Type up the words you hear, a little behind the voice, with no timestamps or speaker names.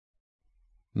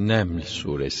Neml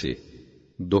suresi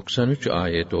 93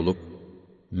 ayet olup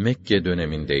Mekke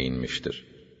döneminde inmiştir.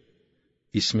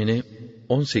 İsmini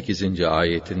 18.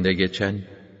 ayetinde geçen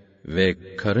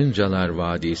ve karıncalar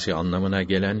vadisi anlamına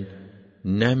gelen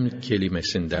Neml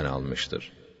kelimesinden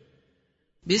almıştır.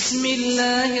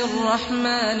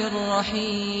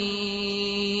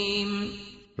 Bismillahirrahmanirrahim.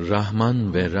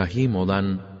 Rahman ve Rahim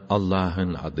olan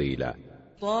Allah'ın adıyla.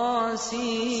 Tasin.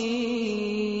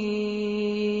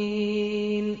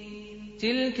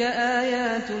 Tilke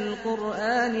ayatul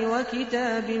Kur'an ve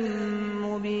kitabin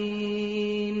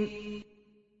mubin.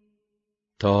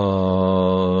 Tasin.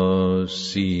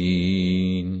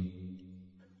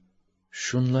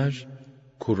 Şunlar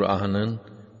Kur'an'ın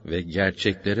ve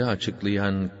gerçekleri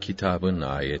açıklayan kitabın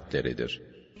ayetleridir.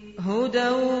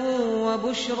 Huden ve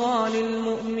buşra lil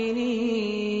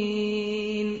mu'minin.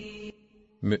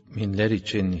 Müminler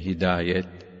için hidayet,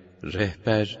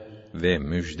 rehber ve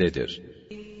müjdedir.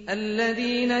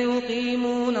 اَلَّذ۪ينَ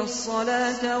يُقِيمُونَ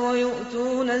الصَّلَاةَ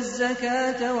وَيُؤْتُونَ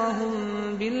الزَّكَاةَ وَهُمْ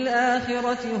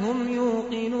بِالْآخِرَةِ هُمْ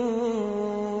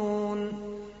يُوقِنُونَ.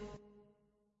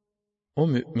 O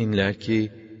müminler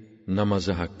ki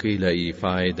namazı hakkıyla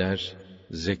ifa eder,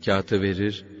 zekatı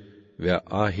verir ve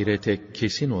ahirete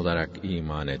kesin olarak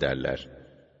iman ederler.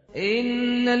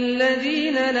 اِنَّ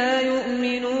الَّذ۪ينَ لَا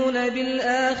يُؤْمِنُونَ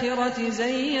بِالْآخِرَةِ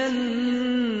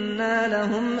زَيَّنَّا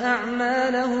لَهُمْ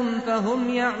أَعْمَالَهُمْ فَهُمْ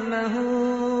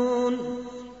يَعْمَهُونَ.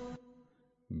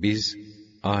 Biz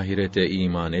ahirete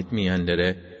iman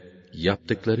etmeyenlere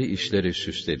yaptıkları işleri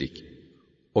süsledik.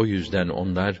 O yüzden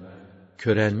onlar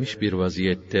körelmiş bir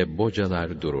vaziyette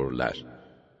bocalar dururlar.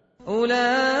 أُولَٰئِكَ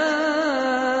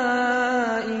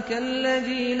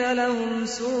الَّذ۪ينَ لَهُمْ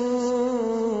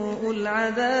سُوءُ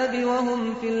الْعَذَابِ وَهُمْ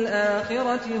فِي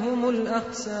الْآخِرَةِ هُمُ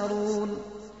الْأَخْسَرُونَ.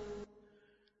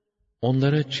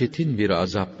 Onlara çetin bir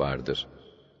azap vardır.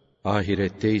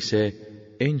 Ahirette ise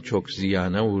en çok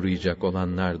ziyana uğrayacak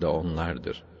olanlar da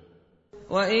onlardır.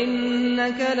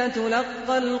 وَإِنَّكَ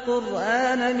لَتُلَقَّى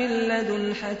الْقُرْآنَ مِنْ لَدُنْ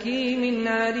حَكِيمٍ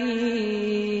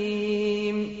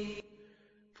عَلِيمٍ.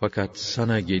 Fakat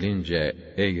sana gelince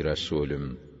ey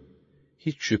Resulüm,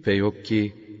 hiç şüphe yok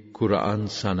ki Kur'an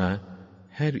sana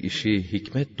her işi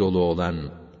hikmet dolu olan,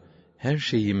 her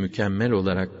şeyi mükemmel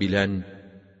olarak bilen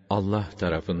Allah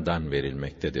tarafından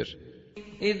verilmektedir.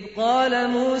 إِذْ قَالَ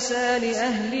مُوسَى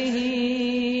لِأَهْلِهِ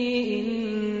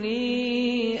إِنِّي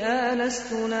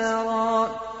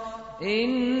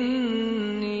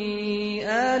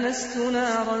آنَسْتُ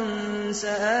نَارًا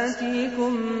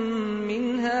سَآتِيكُم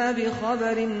مِّنْهَا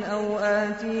بِخَبَرٍ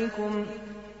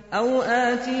أَوْ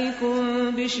آتِيكُم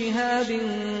بِشِهَابٍ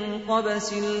قَبَسٍ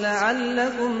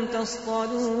لَعَلَّكُمْ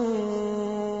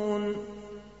تَصْطَلُونَ.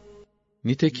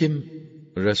 Nitekim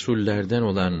Resullerden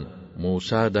olan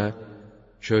Musa da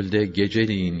çölde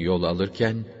geceliğin yol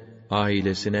alırken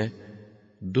ailesine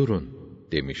 "Durun"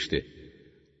 demişti.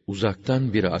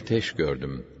 "Uzaktan bir ateş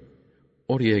gördüm.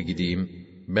 Oraya gideyim,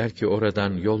 belki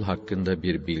oradan yol hakkında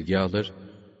bir bilgi alır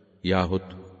yahut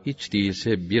hiç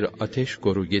değilse bir ateş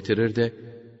koru getirir de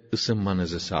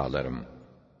ısınmanızı sağlarım."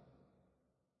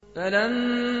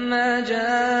 فَلَمَّا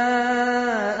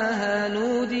جَاءَهَا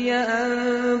نُودِيَ أَن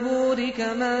بُورِكَ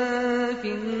مَن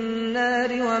فِي النَّارِ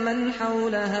وَمَنْ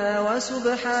حَوْلَهَا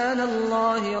وَسُبْحَانَ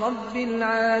اللّٰهِ رَبِّ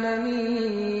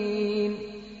الْعَالَمِينَ.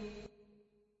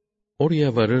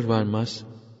 Oraya varır varmaz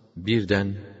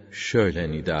birden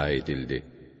şöyle nida edildi: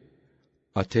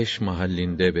 Ateş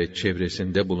mahallinde ve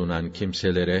çevresinde bulunan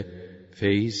kimselere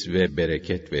feyiz ve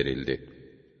bereket verildi.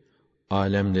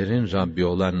 Alemlerin Rabbi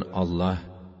olan Allah,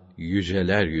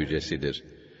 yüceler yücesidir.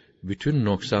 Bütün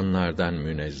noksanlardan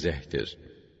münezzehtir.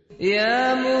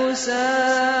 Ya Musa,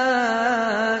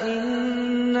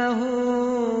 innehu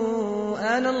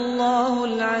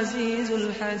enallahul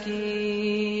azizul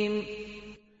hakim.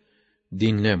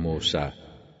 Dinle Musa,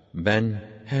 ben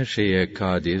her şeye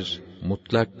kadir,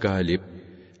 mutlak galip,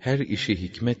 her işi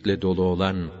hikmetle dolu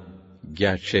olan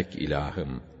gerçek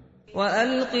ilahım.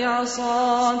 وَأَلْقِ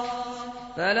عَصَاكَ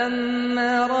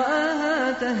فَلَمَّا رَآهَا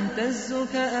تَهْتَزُّ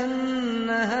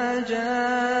كَأَنَّهَا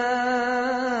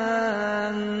جَانٌّ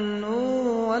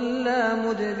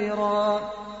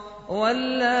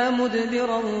وَلَّى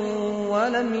مُدْبِرًا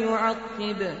وَلَمْ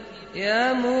يُعَقِّبْ يَا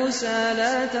مُوسَى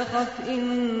لَا تَخَفْ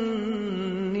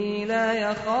إِنِّي لَا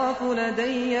يَخَافُ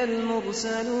لَدَيَّ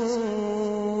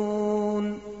الْمُرْسَلُونَ.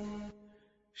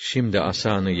 Şimdi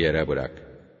asanı yere bırak.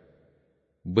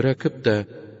 Bırakıp da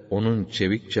onun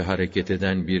çevikçe hareket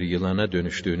eden bir yılana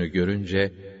dönüştüğünü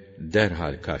görünce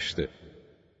derhal kaçtı.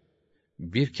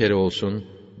 Bir kere olsun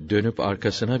dönüp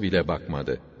arkasına bile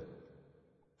bakmadı.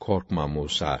 Korkma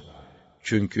Musa,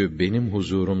 Çünkü benim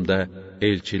huzurumda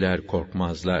elçiler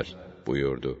korkmazlar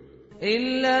buyurdu.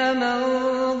 İlla men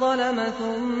zaleme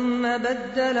thumma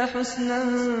beddele husnen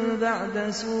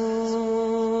ba'de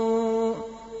su'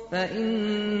 fe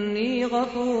inni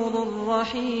gafurur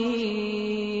rahim.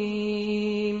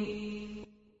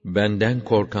 Benden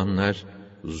korkanlar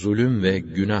zulüm ve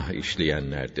günah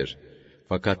işleyenlerdir.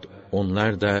 Fakat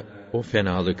onlar da o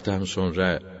fenalıktan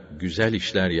sonra güzel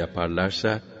işler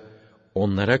yaparlarsa,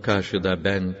 onlara karşı da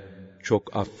ben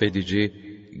çok affedici,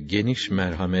 geniş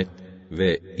merhamet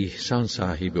ve ihsan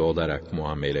sahibi olarak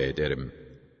muamele ederim.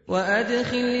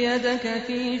 وَأَدْخِلْ يَدَكَ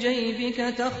فِي جَيْبِكَ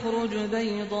تَخْرُجْ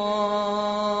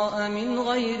بَيْضَاءَ مِنْ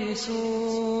غَيْرِ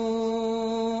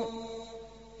سُوءٍ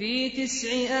فِي 9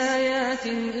 آيَاتٍ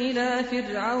إِلَى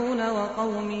فِرْعَوْنَ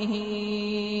وَقَوْمِهِ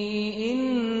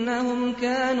إِنَّهُمْ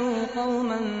كَانُوا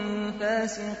قَوْمًا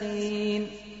فَاسِقِينَ.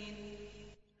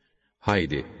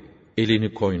 Haydi,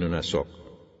 elini koynuna sok.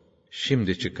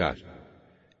 Şimdi çıkar.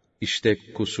 İşte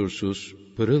kusursuz,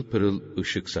 pırıl pırıl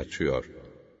ışık saçıyor.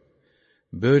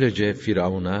 Böylece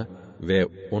Firavun'a ve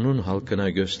onun halkına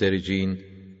göstereceğin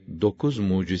 9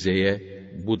 mucizeye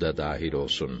bu da dahil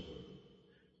olsun.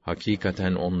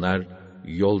 Hakikaten onlar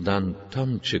yoldan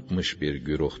tam çıkmış bir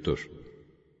güruhtur.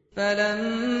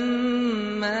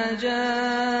 فَلَمَّا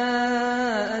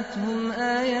جَاءَتْهُمْ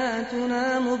آيَاتُنَا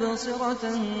مُبْصِرَةً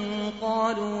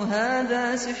قَالُوا هَذَا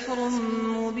سِحْرٌ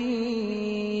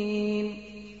مُبِينٌ.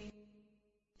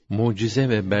 Mucize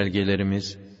ve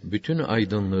belgelerimiz bütün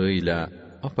aydınlığıyla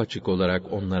apaçık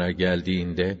olarak onlara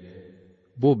geldiğinde,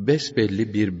 bu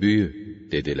besbelli bir büyü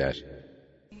dediler.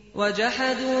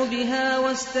 وَجَحَدُوا بِهَا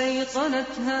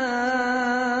وَاسْتَيْقَنَتْهَا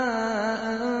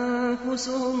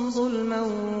أَنفُسُهُمْ ظُلْمًا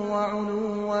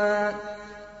وَعُلُوًّا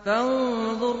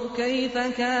فَانظُرْ كَيْفَ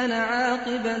كَانَ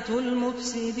عَاقِبَةُ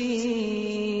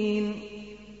الْمُفْسِدِينَ.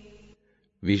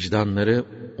 Vicdanları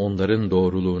onların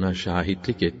doğruluğuna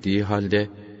şahitlik ettiği halde,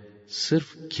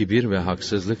 sırf kibir ve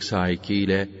haksızlık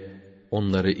sahikiyle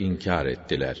onları inkar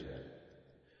ettiler.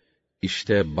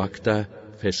 İşte bak da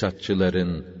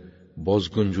fesatçıların,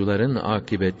 bozguncuların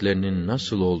akıbetlerinin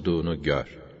nasıl olduğunu gör.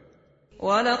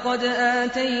 وَلَقَدْ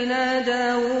آتَيْنَا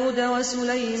دَاوُودَ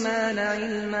وَسُلَيْمَانَ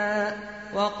عِلْمًا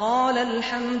وَقَالَ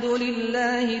الْحَمْدُ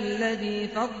لِلَّهِ الَّذِي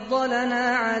فَضَّلَنَا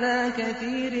عَلَى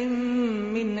كَثِيرٍ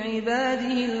مِّنْ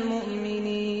عِبَادِهِ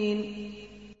الْمُؤْمِنِينَ.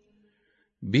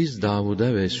 Biz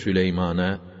Davud'a ve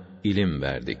Süleyman'a ilim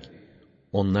verdik.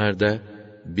 Onlar da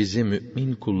bizi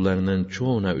mümin kullarının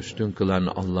çoğuna üstün kılan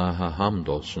Allah'a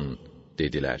hamdolsun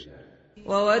dediler.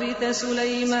 وَوَرِثَ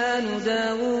سُلَيْمَانُ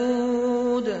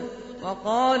دَاوُودَ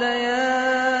وَقَالَ يَا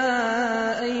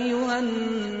أَيُّهَا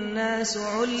النَّاسُ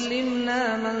عُلِّمْنَا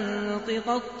مَنطِقَ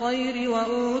الطَّيْرِ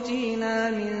وَأُوتِينَا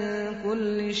مِنْ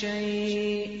كُلِّ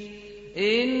شَيْءٍ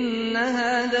إِنَّ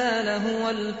هَذَا لَهُوَ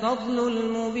الْفَضْلُ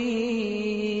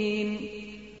الْمُبِينُ.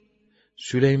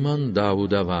 Süleyman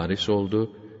Davud'a varis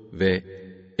oldu ve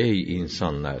ey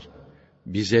insanlar,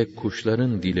 bize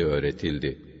kuşların dili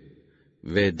öğretildi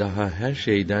ve daha her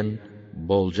şeyden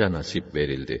bolca nasip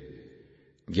verildi.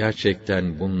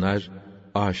 Gerçekten bunlar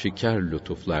aşikar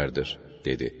lütuflardır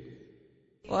dedi.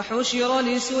 وَحُشِرَ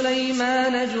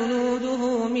لِسُلَيْمَانَ جُنُودُهُ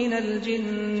مِنَ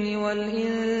الْجِنِّ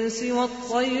وَالْإِنسِ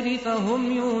وَالطَّيْرِ فَهُمْ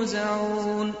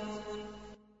يُوزَعُونَ.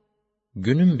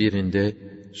 Günün birinde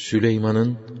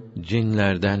Süleyman'ın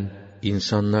cinlerden,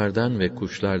 insanlardan ve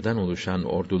kuşlardan oluşan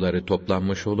orduları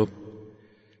toplanmış olup,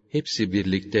 hepsi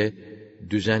birlikte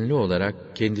düzenli olarak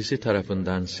kendisi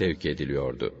tarafından sevk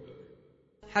ediliyordu.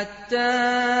 حَتَّى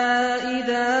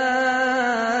إِذَا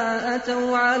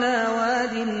أَتَوْا عَلَى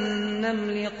وَادِ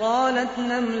النَّمْلِ قَالَتْ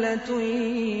نَمْلَةٌ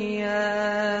يَا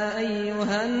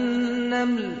أَيُّهَا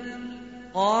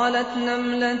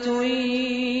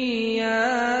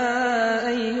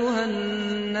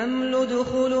النَّمْلُ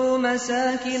ادْخُلُوا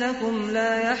مَسَاكِنَكُمْ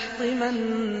لَا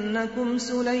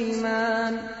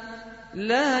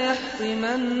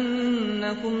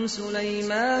يَحْطِمَنَّكُمْ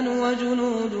سُلَيْمَانُ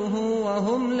وَجُنُودُهُ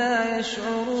وَهُمْ لَا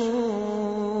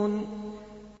يَشْعُرُونَ.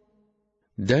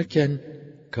 Derken,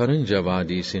 Karınca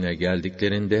Vadisi'ne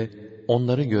geldiklerinde,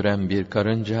 onları gören bir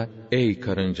karınca, ey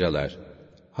karıncalar,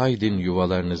 haydin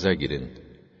yuvalarınıza girin.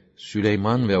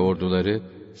 Süleyman ve orduları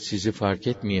sizi fark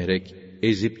etmeyerek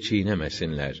ezip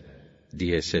çiğnemesinler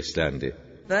diye seslendi.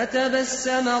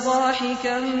 فَتَبَسَّمَ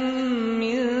ضَاحِكًا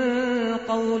مِّن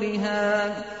قَوْلِهَا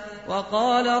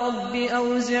وَقَالَ رَبِّ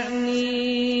أَوْزِعْنِي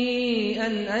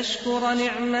أَنْ أَشْكُرَ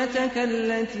نِعْمَتَكَ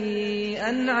الَّتِي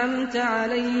أَنْعَمْتَ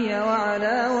عَلَيَّ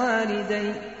وَعَلَى وَالِدَيَّ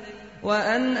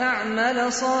وَأَنْ أَعْمَلَ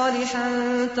صَالِحًا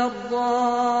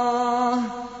تَرْضَاهُ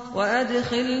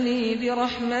وَأَدْخِلْنِي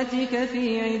بِرَحْمَتِكَ فِي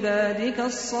عِبَادِكَ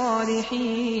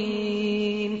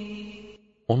الصَّالِحِينَ.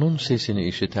 Onun sesini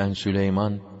işiten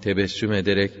Süleyman tebessüm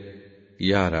ederek,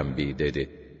 "Ya Rabbi," dedi.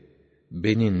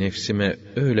 "Beni nefsime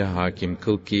öyle hakim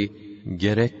kıl ki,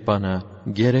 gerek bana,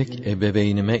 gerek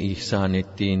ebeveynime ihsan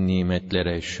ettiğin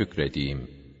nimetlere şükredeyim.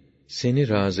 Seni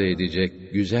razı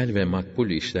edecek güzel ve makbul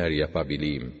işler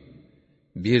yapabileyim.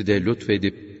 Bir de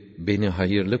lütfedip beni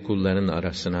hayırlı kulların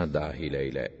arasına dahil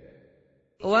eyle."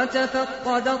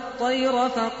 وَتَفَقَّدَ الطَّيْرَ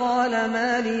فَقَالَ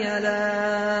مَا لِيَ لَا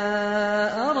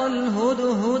أَرَى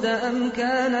الْهُدْهُدَ أَمْ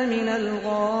كَانَ مِنَ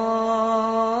الْغَائِبِينَ.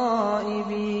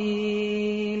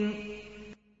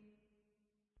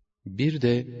 Bir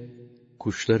de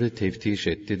kuşları teftiş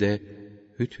etti de,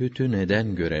 "Hüdhüd'ü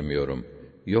neden göremiyorum,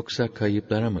 yoksa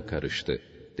kayıplara mı karıştı?"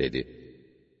 dedi.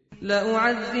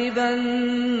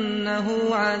 لَأُعَذِّبَنَّهُ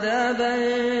عَذَابًا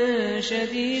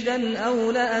شَدِيدًا أَوْ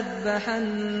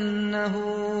لَأَذْبَحَنَّهُ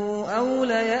أَوْ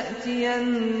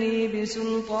لَيَأْتِيَنِّي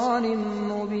بِسُلْطَانٍ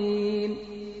مُّبِينٍ.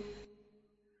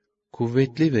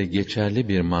 Kuvvetli ve geçerli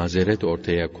bir mazeret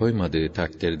ortaya koymadığı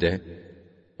takdirde,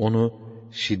 onu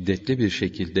şiddetli bir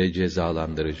şekilde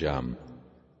cezalandıracağım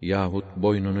yahut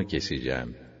boynunu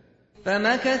keseceğim.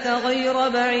 فَمَكَثَ غَيْرَ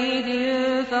بَعِيدٍ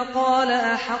فَقَالَ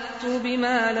أَحَطتُ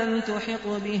بِمَا لَمْ تُحِطْ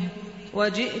بِهِ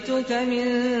وَجِئْتُكَ مِنْ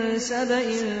سَبَإٍ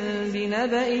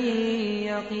بِنَبَإٍ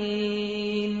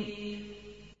يَقِينٍ.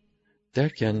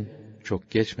 Derken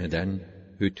çok geçmeden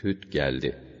Hüdhüd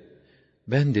geldi.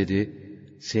 "Ben," dedi,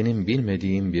 "senin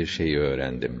bilmediğin bir şeyi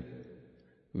öğrendim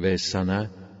ve sana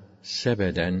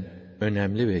Sebe'den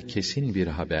önemli ve kesin bir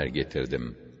haber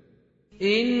getirdim."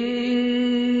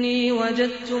 İnni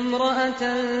vecedtu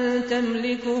imra'aten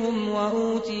temlikuhum ve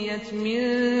utiyet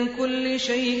min kulli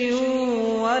şey'in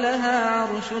ve leha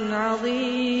arşun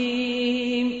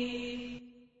azîm.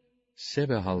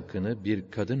 Sebe halkını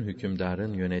bir kadın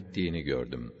hükümdarın yönettiğini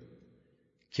gördüm.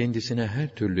 Kendisine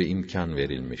her türlü imkan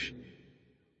verilmiş.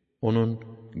 Onun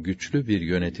güçlü bir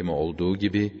yönetimi olduğu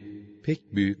gibi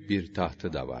pek büyük bir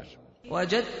tahtı da var.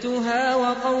 وَجَدْتُهَا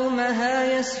وَقَوْمَهَا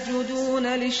يَسْجُدُونَ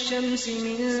لِلشَّمْسِ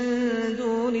مِنْ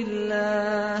دُونِ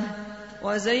اللّٰهِ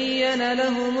وَزَيَّنَ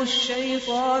لَهُمُ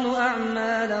الشَّيْطَانُ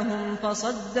أَعْمَالَهُمْ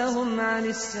فَصَدَّهُمْ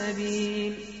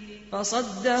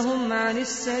عَنِ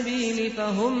السَّبِيلِ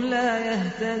فَهُمْ لَا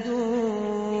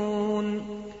يَهْتَدُونَ.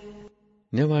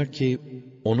 Ne var ki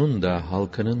onun da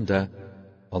halkının da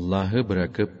Allah'ı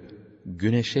bırakıp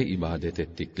güneşe ibadet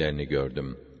ettiklerini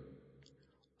gördüm.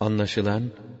 Anlaşılan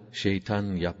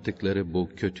şeytan yaptıkları bu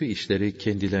kötü işleri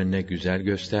kendilerine güzel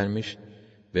göstermiş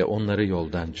ve onları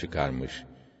yoldan çıkarmış.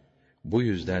 Bu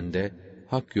yüzden de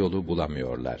hak yolu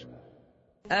bulamıyorlar.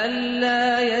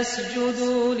 أَلَّا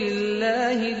يَسْجُدُوا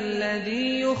لِلَّهِ الَّذ۪ي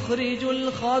يُخْرِجُ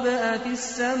الْخَبْءَ فِي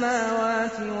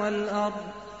السَّمَاوَاتِ وَالْأَرْضِ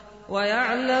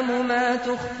وَيَعْلَمُ مَا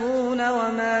تُخْفُونَ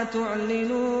وَمَا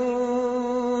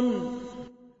تُعْلِنُونَ.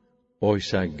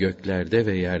 Oysa göklerde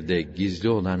ve yerde gizli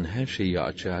olan her şeyi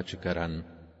açığa çıkaran,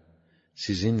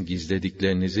 sizin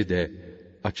gizlediklerinizi de,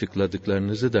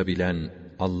 açıkladıklarınızı da bilen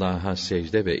Allah'a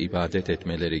secde ve ibadet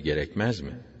etmeleri gerekmez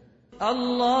mi?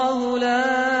 Allahu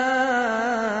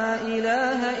la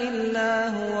ilahe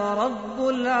illa huve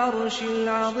rabbul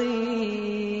arşil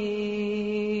azim.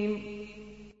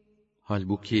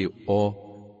 Halbuki O,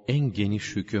 en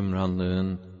geniş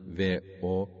hükümranlığın ve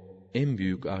O, en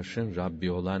büyük arşın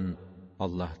Rabbi olan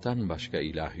Allah'tan başka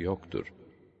ilah yoktur.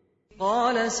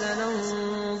 قَالَ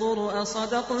سَنَنْظُرُ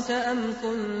أَصَدَقْتَ أَمْ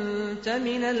كُنْتَ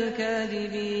مِنَ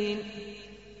الْكَاذِبِينَ.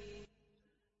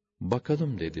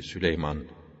 Bakalım, dedi Süleyman,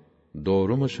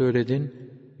 doğru mu söyledin,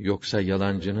 yoksa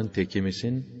yalancının teki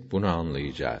misin, bunu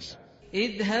anlayacağız.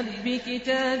 اِذْهَبْ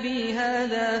بِكِتَابِي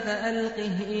هَذَا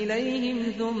فَأَلْقِهْ إِلَيْهِمْ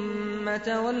ثُمَّ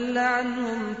تَوَلَّ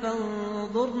عَنْهُمْ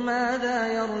فَانْظُرْ مَاذَا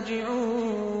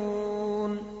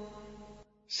يَرْجِعُونَ.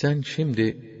 Sen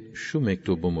şimdi şu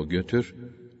mektubumu götür,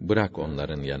 bırak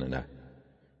onların yanına.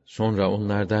 Sonra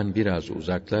onlardan biraz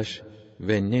uzaklaş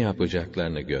ve ne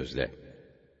yapacaklarını gözle.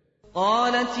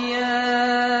 قَالَتْ يَا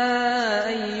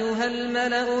أَيُّهَا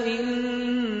الْمَلَأُ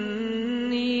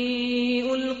إِنِّي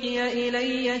أُلْقِيَ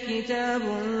إِلَيَّ كِتَابٌ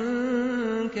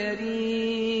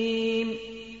كَرِيمٌ.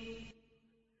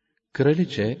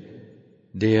 Kraliçe,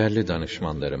 değerli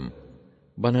danışmanlarım,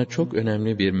 bana çok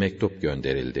önemli bir mektup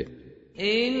gönderildi.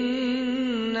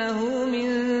 İnnehu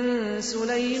min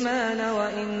Süleyman ve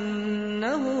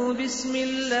innehu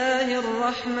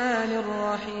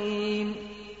bismillahirrahmanirrahim.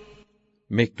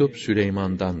 Mektup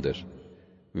Süleyman'dandır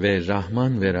ve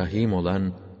Rahman ve Rahim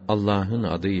olan Allah'ın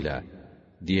adıyla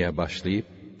diye başlayıp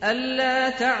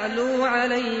Alla ta'lu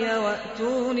aleyye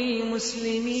ve'tuni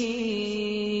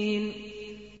muslimin.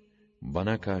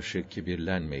 bana karşı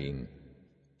kibirlenmeyin,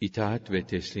 itaat ve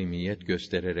teslimiyet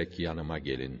göstererek yanıma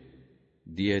gelin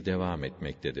diye devam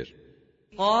etmektedir.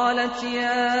 قالت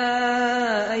يا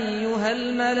أيها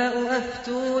الملأ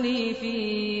أفتوني في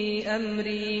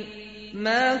أمري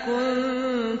ما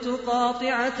كنت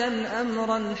قاطعة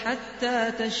أمرا حتى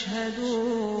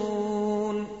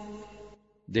تشهدون.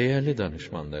 Değerli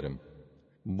danışmanlarım,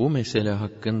 bu mesele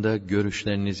hakkında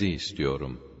görüşlerinizi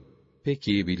istiyorum. Pek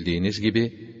iyi bildiğiniz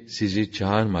gibi sizi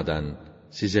çağırmadan,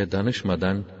 size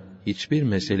danışmadan hiçbir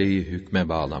meseleyi hükme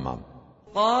bağlamam.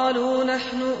 قالوا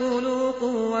نحن أولو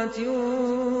قوة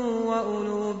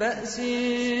وأولو بأس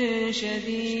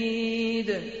شديد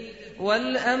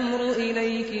والأمر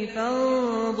إليك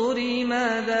فانظري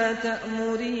ماذا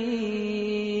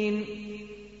تأمرين.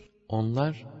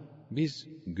 Onlar, biz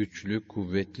güçlü,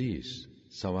 kuvvetliyiz,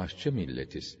 savaşçı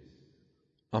milletiz.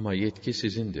 Ama yetki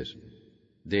sizindir.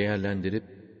 Değerlendirip,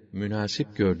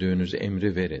 münasip gördüğünüz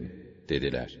emri verin,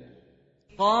 dediler.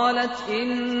 قالت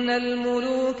إن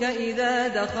الملوك إذا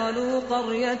دخلوا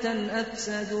قرية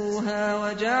أفسدوها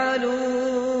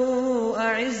وجعلوا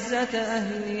أعزة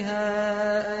أهلها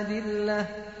أذلة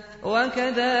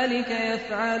وكذلك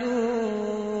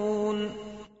يفعلون.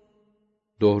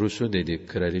 Doğrusu dedi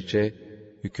kraliçe,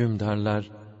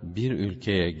 hükümdarlar bir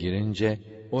ülkeye girince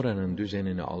oranın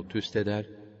düzenini alt üst eder,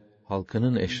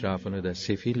 halkının eşrafını da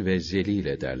sefil ve zelil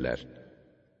ederler.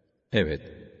 Evet,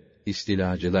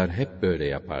 istilacılar hep böyle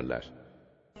yaparlar.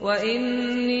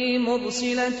 وَإِنِّي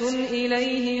مُرْسِلَةٌ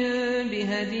إِلَيْهِمْ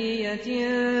بِهَدِيَّةٍ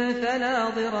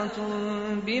فَنَاظِرَةٌ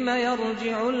بِمَ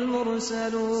يَرْجِعُ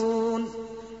الْمُرْسَلُونَ.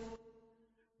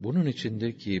 Bunun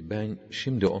içindir ki ben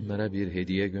şimdi onlara bir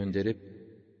hediye gönderip,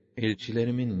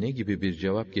 elçilerimin ne gibi bir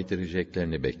cevap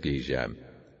getireceklerini bekleyeceğim.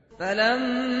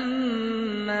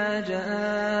 فَلَمَّا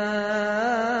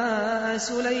جَاءَ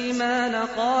سُلَيْمَانَ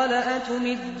قَالَ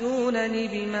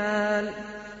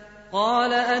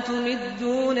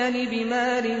أَتُمِدُّونَنِ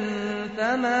بِمَالٍ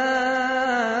فَمَا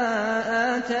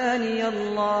آتَانِيَ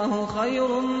اللَّهُ خَيْرٌ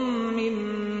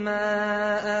مِّمَّا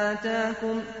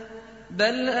آتَاكُمْ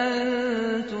بَلْ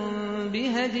أَنْتُمْ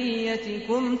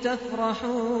بِهَدِيَّتِكُمْ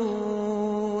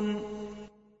تَفْرَحُونَ.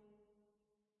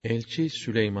 Elçi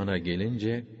Süleyman'a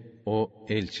gelince, o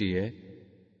elçiye,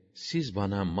 siz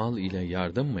bana mal ile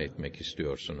yardım mı etmek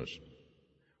istiyorsunuz?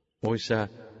 Oysa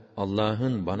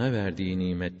Allah'ın bana verdiği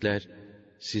nimetler,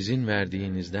 sizin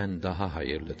verdiğinizden daha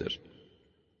hayırlıdır.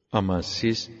 Ama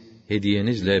siz,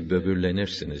 hediyenizle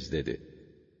böbürlenirsiniz dedi.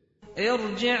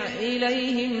 اِرْجِعْ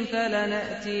إِلَيْهِمْ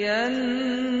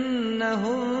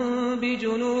فَلَنَأْتِيَنَّهُمْ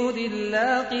بِجُنُودٍ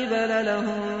لَا قِبَلَ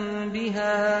لَهُمْ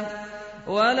بِهَا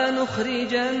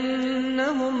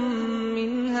وَلَنُخْرِجَنَّهُمْ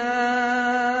مِنْهَا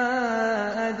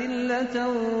أَذِلَّةً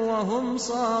وَهُمْ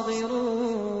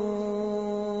صَاغِرُونَ.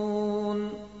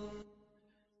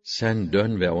 Sen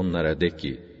dön ve onlara de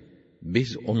ki,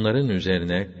 biz onların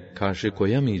üzerine karşı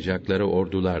koyamayacakları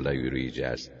ordularla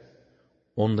yürüyeceğiz.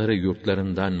 Onları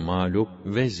yurtlarından mağlup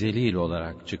ve zelil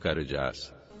olarak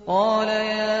çıkaracağız. قَالَ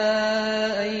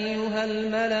يَا أَيُّهَا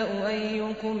الْمَلَأُ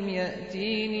أَيُّكُمْ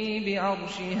يَأْتِينِي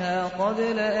بِعَرْشِهَا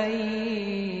قَبْلَ أَنْ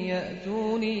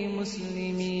يَأْتُونِي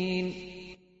مُسْلِمِينَ.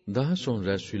 Daha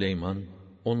sonra Süleyman,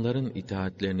 onların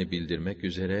itaatlerini bildirmek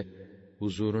üzere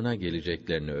huzuruna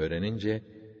geleceklerini öğrenince,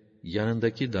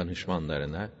 yanındaki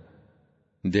danışmanlarına,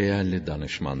 değerli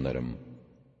danışmanlarım,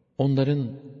 onların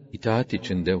itaat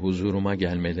içinde huzuruma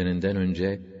gelmelerinden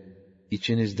önce,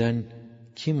 içinizden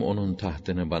kim onun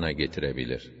tahtını bana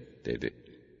getirebilir, dedi.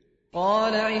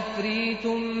 قَالَ عِفْرِيتٌ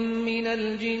مِّنَ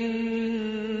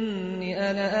الْجِنِّ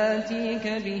أَنَا آتِيكَ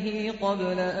بِهِ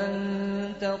قَبْلَ أَن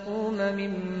تَقُومَ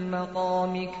مِن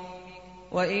مَّقَامِكَ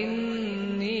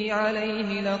وَإِنِّي عَلَيْهِ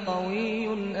لَقَوِيٌّ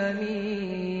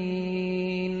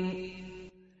أَمِينٌ.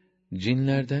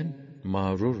 Cinlerden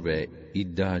mağrur ve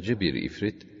iddiacı bir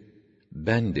ifrit,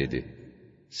 ben dedi,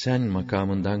 sen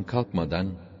makamından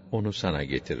kalkmadan onu sana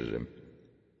getiririm.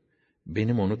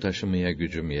 Benim onu taşımaya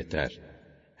gücüm yeter.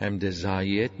 Hem de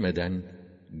zayi etmeden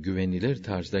güvenilir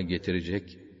tarzda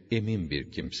getirecek emin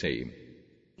bir kimseyim.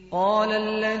 قَالَ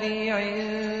الَّذ۪ي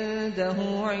عِنْدَهُ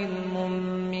عِلْمٌ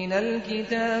مِّنَ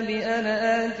الْكِتَابِ أَنَا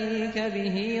آتِيكَ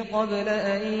بِهِ قَبْلَ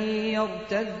أَنْ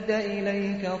يَرْتَدَّ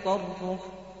إِلَيْكَ طَرْفُكَ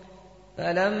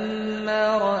فَلَمَّا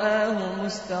رَآهُ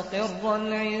مُسْتَقِرًّا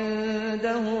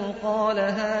عِنْدَهُ قَالَ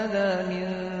هَذَا مِنْ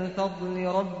فَضْلِ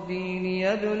رَبِّي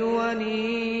لِيَبْلُوَنِي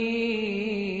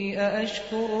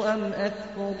أَأَشْكُرُ أَمْ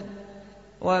أَكْفُرُ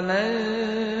وَمَنْ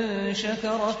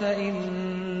شَكَرَ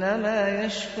فَإِنَّمَا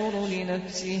يَشْكُرُ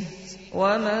لِنَفْسِهِ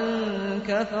وَمَنْ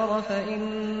كَفَرَ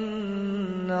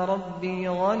فَإِنَّ رَبِّي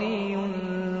غَنِيٌّ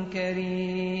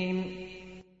كَرِيمٌ.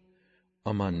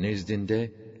 Ama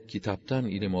nezdinde kitaptan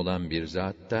ilim olan bir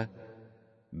zat da,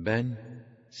 ben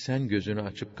sen gözünü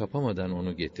açıp kapamadan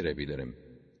onu getirebilirim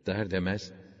der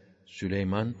demez,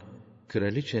 Süleyman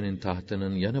kraliçenin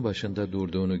tahtının yanı başında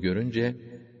durduğunu görünce,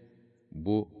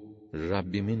 bu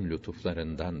Rabbimin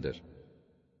lütuflarındandır.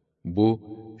 Bu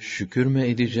şükür mü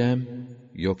edeceğim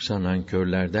yoksa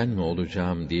nankörlerden mi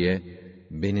olacağım diye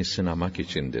beni sınamak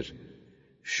içindir.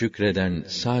 Şükreden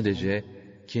sadece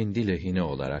kendi lehine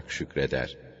olarak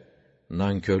şükreder.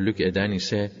 Nankörlük eden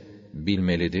ise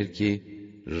bilmelidir ki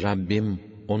Rabbim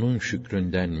onun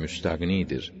şükründen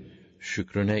müstagnidir.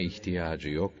 Şükrüne ihtiyacı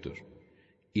yoktur.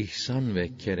 İhsan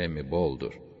ve keremi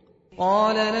boldur.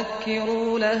 قَالَ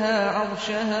نَكِّرُوا لَهَا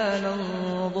عَرْشَهَا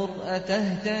نَنظُرْ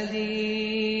أَتَهْتَدِي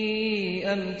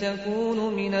أَمْ تَكُونُ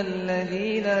مِنَ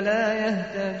الَّذ۪ينَ لَا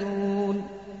يَهْتَدُونَ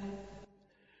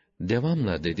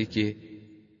Devamla dedi ki,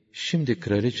 şimdi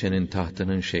kraliçenin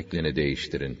tahtının şeklini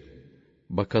değiştirin.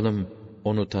 Bakalım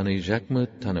onu tanıyacak mı,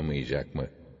 tanımayacak mı?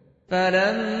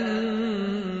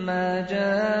 فَلَمَّا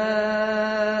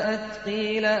جَاءَتْ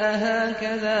قِيلَ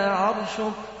أَهَكَذَا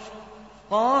عَرْشُكَ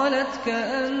قَالَتْ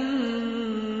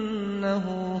كَأَنَّهُ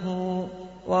هُوَ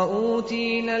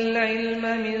وَأُوتِينَا الْعِلْمَ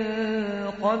مِنْ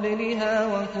قَبْلِهَا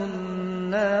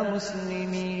وَكُنَّا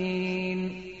مُسْلِمِينَ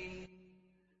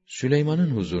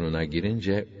Süleyman'ın huzuruna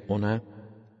girince ona,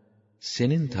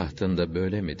 senin tahtında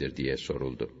böyle midir diye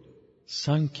soruldu.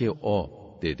 Sanki o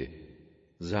dedi.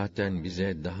 Zaten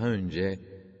bize daha önce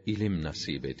ilim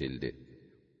nasip edildi.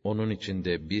 Onun için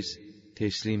de biz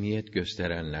teslimiyet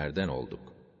gösterenlerden olduk.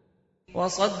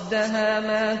 وَصَدَّهَا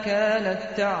مَا كَانَتْ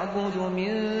تَعْبُدُ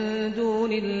مِنْ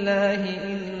دُونِ اللّٰهِ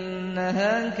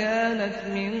إِنَّهَا كَانَتْ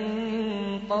مِنْ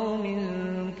قَوْمٍ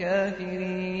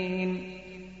كَافِرِينَ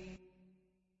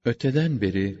Öteden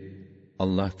beri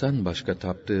Allah'tan başka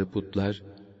taptığı putlar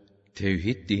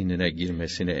tevhid dinine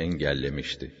girmesini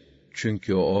engellemişti.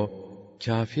 Çünkü o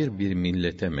kâfir bir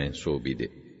millete mensup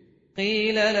idi.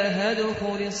 قِيلَ لَهَا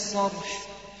ادْخُلِي الصَّرْحَ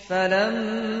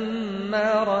فَلَمَّا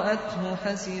رَأَتْهُ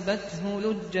حَسِبَتْهُ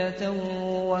لُجَّةً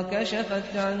وَكَشَفَتْ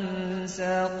عَنْ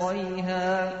سَاقَيْهَا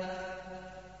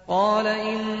قَالَ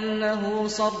إِنَّهُ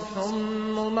صَرْحٌ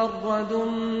مُمَرَّدٌ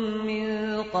مِّن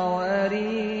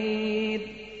قَوَارِيرَ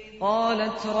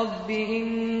قَالَتْ رَبِّ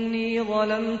إِنِّي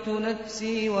ظَلَمْتُ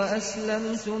نَفْسِي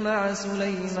وَأَسْلَمْتُ مَعَ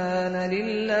سُلَيْمَانَ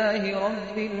لِلَّهِ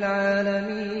رَبِّ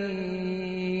الْعَالَمِينَ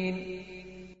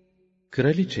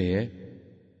Kraliçeye,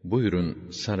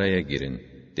 buyurun saraya girin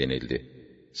denildi.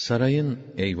 Sarayın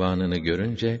eyvanını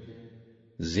görünce,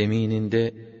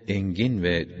 zemininde engin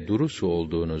ve duru su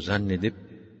olduğunu zannedip,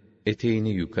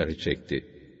 eteğini yukarı çekti.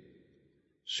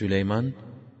 Süleyman,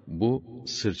 bu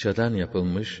sırçadan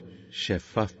yapılmış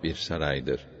şeffaf bir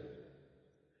saraydır.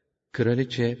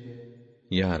 Kraliçe,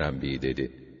 Ya Rabbi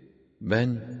dedi,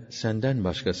 ben senden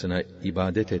başkasına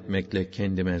ibadet etmekle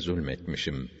kendime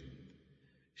zulmetmişim.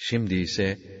 Şimdi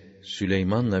ise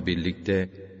Süleyman'la birlikte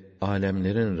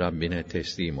alemlerin Rabbine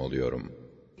teslim oluyorum.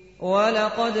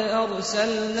 وَلَقَدْ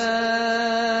أَرْسَلْنَا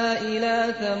إِلَى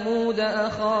ثَمُودَ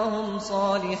أَخَاهُمْ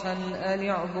صَالِحًا أَنِ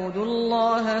اعْبُدُوا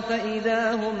اللّٰهَ فَإِذَا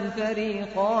هُمْ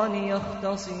فَرِيقَانِ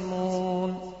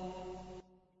يَخْتَصِمُونَ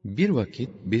Bir vakit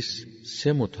biz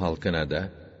Semud halkına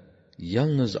da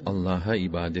yalnız Allah'a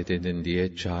ibadet edin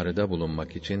diye çağrıda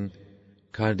bulunmak için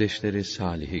kardeşleri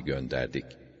Salih'i gönderdik.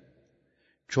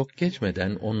 Çok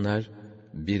geçmeden onlar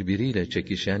birbiriyle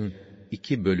çekişen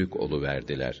iki bölük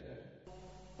oluverdiler.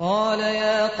 قَالَ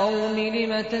يَا قَوْمِ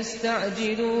لِمَ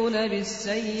تَسْتَعْجِلُونَ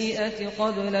بِالسَّيِّئَةِ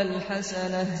قَبْلَ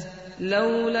الْحَسَنَةِ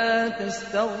لَوْلَا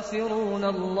تَسْتَغْفِرُونَ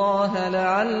اللّٰهَ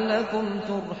لَعَلَّكُمْ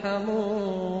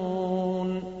تُرْحَمُونَ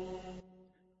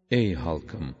Ey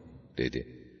halkım dedi.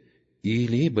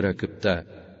 İyiliği bırakıp da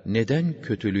neden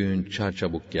kötülüğün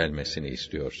çarçabuk gelmesini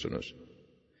istiyorsunuz?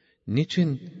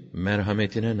 Niçin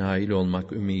merhametine nail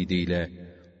olmak ümidiyle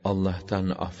Allah'tan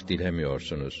af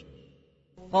dilemiyorsunuz?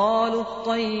 قَالُوا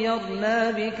اطَّيَّرْنَا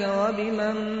بِكَ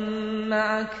وَبِمَنْ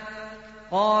مَعَكَ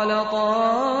قَالَ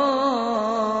طَائِرُكُمْ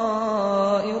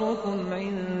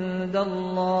عِنْدَ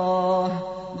اللّٰهِ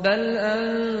بَلْ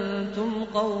أَنْتُمْ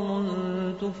قَوْمٌ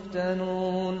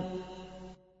تُفْتَنُونَ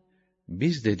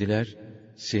Biz dediler,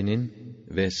 senin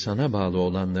ve sana bağlı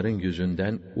olanların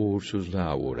yüzünden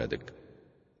uğursuzluğa uğradık.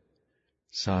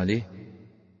 Salih,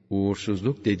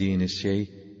 uğursuzluk dediğiniz şey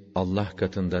Allah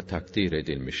katında takdir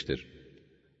edilmiştir.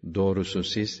 Doğrusu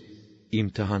siz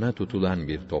imtihana tutulan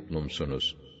bir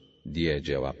toplumsunuz diye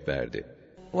cevap verdi.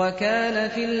 وَكَانَ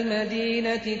فِي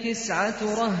الْمَد۪ينَةِ تِسْعَةُ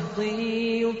رَهْطٍ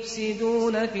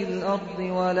يُفْسِدُونَ فِي الْأَرْضِ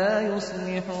وَلَا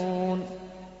يُصْلِحُونَ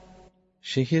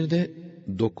Şehirde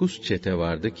 9 çete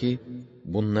vardı ki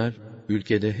bunlar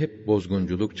ülkede hep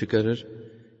bozgunculuk çıkarır,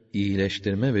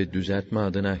 iyileştirme ve düzeltme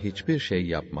adına hiçbir şey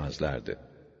yapmazlardı.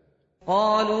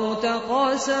 قَالُوا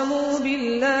تَقَاسَمُوا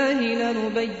بِاللّٰهِ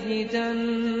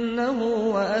لَنُبَيِّتَنَّهُ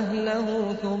وَأَهْلَهُ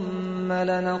ثُمَّ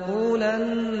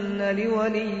لَنَقُولَنَّ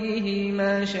لِوَلِيِّهِ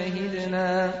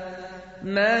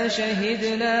مَا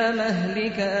شَهِدْنَا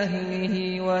مَهْلِكَ أَهْلِهِ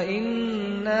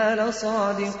وَإِنَّا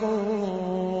لَصَادِقُونَ.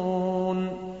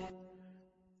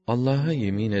 Allah'a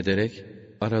yemin ederek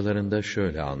aralarında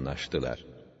şöyle anlaştılar.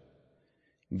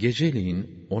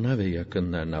 Geceliğin ona ve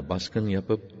yakınlarına baskın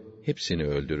yapıp hepsini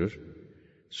öldürür,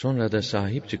 sonra da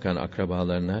sahip çıkan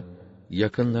akrabalarına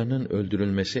yakınlarının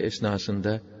öldürülmesi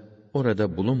esnasında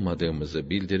orada bulunmadığımızı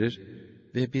bildirir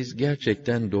ve biz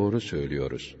gerçekten doğru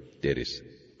söylüyoruz deriz.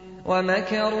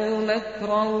 وَمَكَرُوا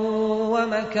مَكْرًا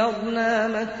وَمَكَرْنَا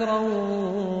مَكْرًا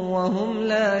وَهُمْ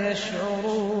لَا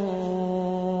يَشْعُرُونَ.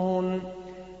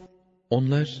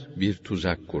 Onlar bir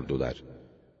tuzak kurdular.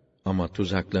 Ama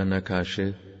tuzaklarına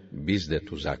karşı biz de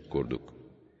tuzak kurduk.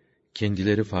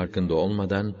 Kendileri farkında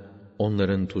olmadan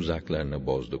onların tuzaklarını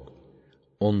bozduk.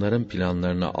 Onların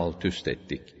planlarını altüst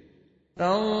ettik.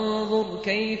 فَانظُرْ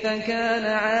كَيْفَ كَانَ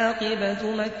عَاقِبَةُ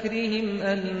مَكْرِهِمْ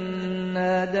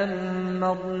أَنَّا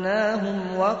دَمَّرْنَاهُمْ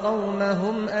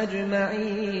وَقَوْمَهُمْ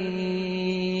أَجْمَعِينَ.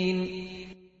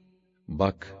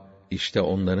 Bak, işte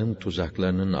onların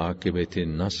tuzaklarının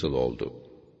akıbeti nasıl oldu?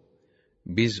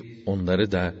 Biz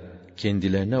onları da,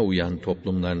 kendilerine uyan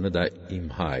toplumlarını da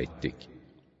imha ettik.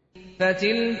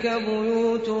 فَتِلْكَ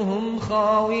بُيُوتُهُمْ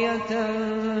خَاوِيَةً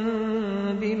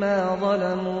بِمَا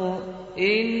ظَلَمُوا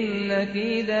إِنَّ فِي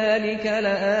ذَٰلِكَ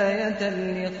لَآيَةً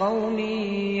لِقَوْمٍ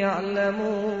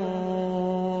يَعْلَمُونَ.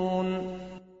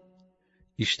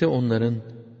 İşte onların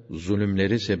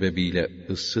zulümleri sebebiyle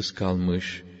ıssız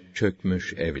kalmış,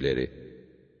 çökmüş evleri.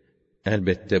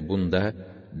 Elbette bunda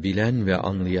bilen ve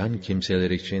anlayan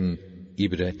kimseler için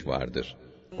ibret vardır.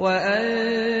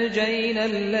 وَأَنْجَيْنَا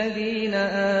الَّذ۪ينَ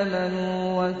آمَنُوا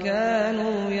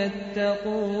وَكَانُوا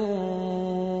يَتَّقُونَ.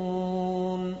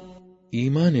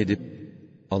 İman edip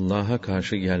Allah'a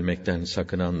karşı gelmekten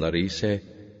sakınanları ise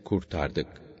kurtardık.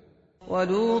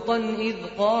 وَلُوطًا إِذْ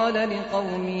قَالَ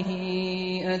لِقَوْمِهِ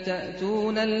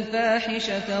أَتَأْتُونَ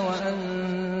الْفَاحِشَةَ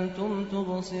وَأَنْتُمْ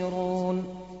تُبْصِرُونَ.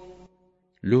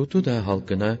 Lut'u da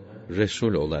halkına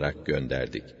Resul olarak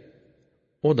gönderdik.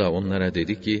 O da onlara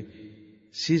dedi ki,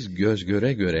 siz göz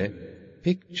göre göre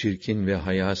pek çirkin ve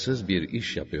hayasız bir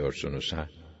iş yapıyorsunuz ha.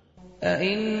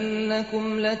 أَإِنَّكُمْ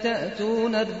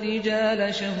لَتَأْتُونَ الرِّجَالَ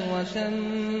شَهْوَةً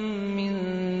مِّن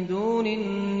دُونِ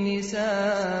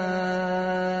النِّسَاءِ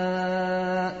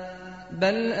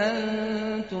بَلْ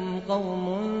أَنْتُمْ قَوْمٌ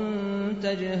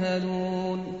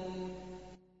تَجْهَلُونَ.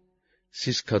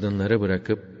 Siz kadınları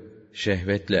bırakıp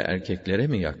şehvetle erkeklere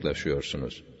mi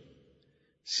yaklaşıyorsunuz?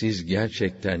 Siz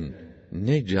gerçekten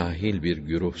ne cahil bir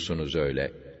güruhsunuz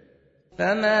öyle.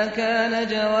 فَمَا كَانَ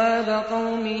جَوَابَ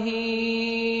قَوْمِهِ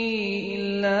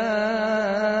إِلَّا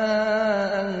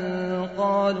أَنْ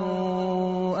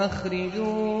قَالُوا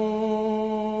أَخْرِجُوا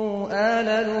آلَ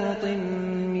لُوطٍ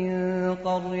مِّنْ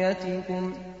قَرْيَتِكُمْ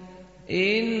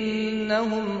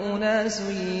إِنَّهُمْ أُنَاسٌ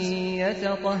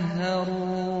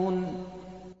يَتَطَهَّرُونَ.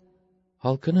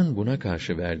 Halkının buna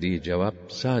karşı verdiği cevap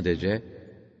sadece,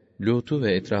 Lut'u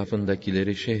ve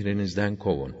etrafındakileri şehrinizden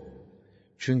kovun.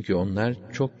 Çünkü onlar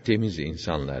çok temiz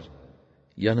insanlar.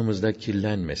 Yanımızda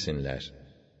kirlenmesinler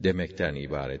demekten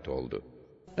ibaret oldu.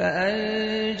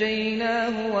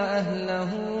 فَأَنْجَيْنَاهُ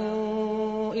وَأَهْلَهُ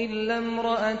إِلَّا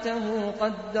امْرَأَتَهُ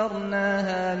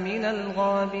قَدَّرْنَاهَا مِنَ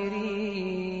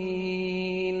الْغَابِرِينَ.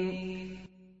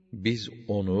 Biz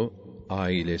onu,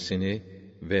 ailesini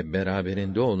ve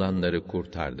beraberinde olanları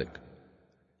kurtardık.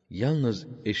 Yalnız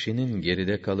eşinin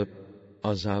geride kalıp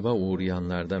azaba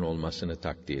uğrayanlardan olmasını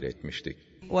takdir etmiştik.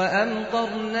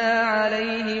 وَأَمْطَرْنَا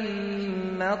عَلَيْهِمْ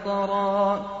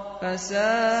مَطَرًا فَسَاءَ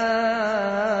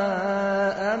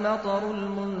مَطَرُ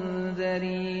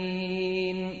الْمُنذَرِينَ.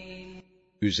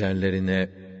 Üzerlerine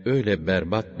öyle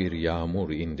berbat bir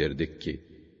yağmur indirdik ki,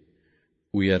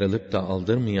 uyarılıp da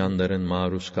aldırmayanların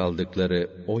maruz kaldıkları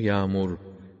o yağmur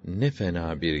ne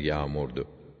fena bir yağmurdu.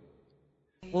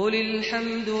 قُلِ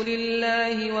الْحَمْدُ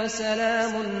لِلَّهِ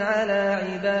وَسَلَامٌ عَلَى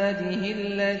عِبَادِهِ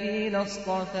الَّذ۪ينَ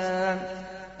اصْطَفَى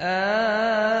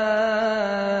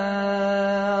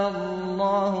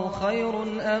اللّٰهُ خَيْرٌ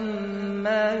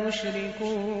أَمَّا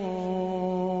يُشْرِكُونَ.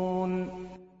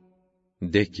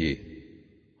 De ki,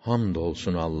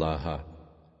 hamdolsun Allah'a,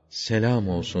 selam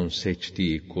olsun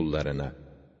seçtiği kullarına.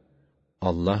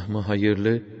 Allah mı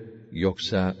hayırlı,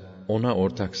 yoksa ona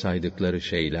ortak saydıkları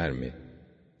şeyler mi?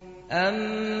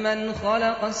 أَمَّنْ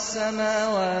خَلَقَ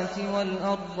السَّمَاوَاتِ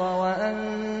وَالْأَرْضَ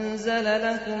وَأَنزَلَ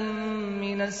لَكُم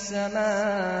مِّنَ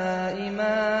السَّمَاءِ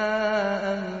مَاءً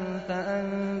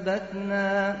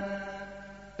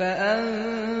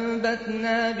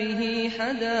فَأَنبَتْنَا بِهِ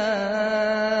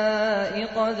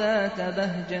حَدَائِقَ ذَاتَ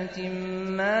بَهْجَةٍ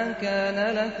مَّا كَانَ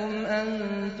لَكُمْ أَن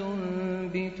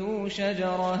تُنبِتُوا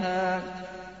شَجَرَهَا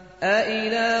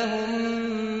أَإِلَٰهٌ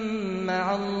مَّعَ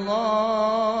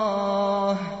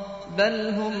اللَّهِ بَلْ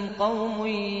هُمْ قَوْمٌ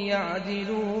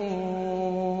يَعْدِلُونَ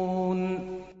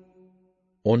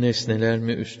O nesneler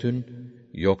mi üstün,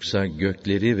 yoksa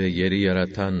gökleri ve yeri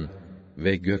yaratan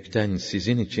ve gökten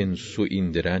sizin için su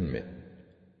indiren mi?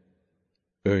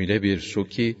 Öyle bir su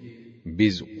ki,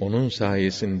 biz onun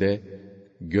sayesinde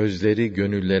gözleri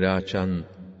gönülleri açan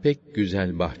pek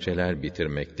güzel bahçeler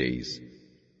bitirmekteyiz.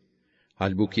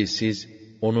 Halbuki siz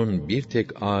onun bir tek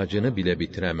ağacını bile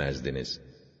bitiremezdiniz.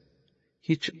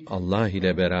 Hiç Allah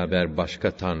ile beraber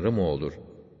başka tanrı mı olur?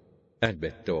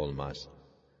 Elbette olmaz.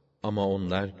 Ama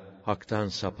onlar haktan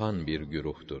sapan bir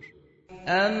güruhtur.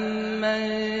 أَمَّنْ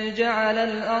جَعَلَ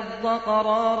الْأَرْضَ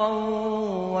قَرَارًا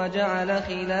وَجَعَلَ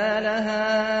خِلَالَهَا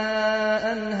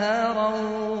أَنْهَارًا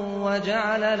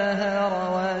وَجَعَلَ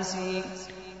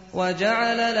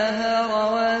لَهَا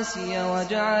رَوَاسِيَ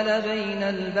وَجَعَلَ بَيْنَ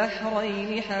الْبَحْرَيْنِ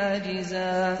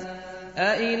حَاجِزًا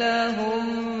أَإِلَٰهٌ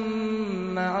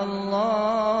مَّعَ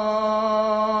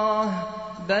اللَّهِ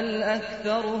بَلْ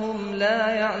أَكْثَرُهُمْ لَا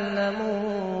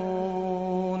يَعْلَمُونَ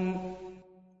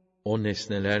O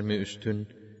nesneler mi üstün,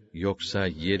 yoksa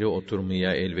yeri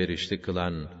oturmaya elverişli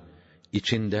kılan,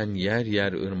 içinden yer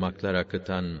yer ırmaklar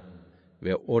akıtan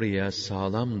ve oraya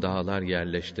sağlam dağlar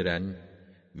yerleştiren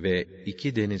ve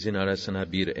iki denizin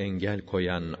arasına bir engel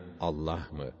koyan Allah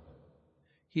mı?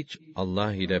 Hiç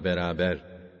Allah ile beraber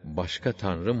başka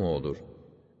tanrı mı olur?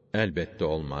 Elbette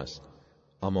olmaz.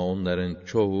 Ama onların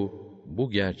çoğu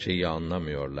bu gerçeği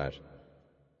anlamıyorlar.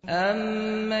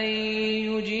 أَمَّنْ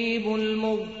يُجِيبُ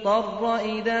الْمُضْطَرَّ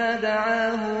إِذَا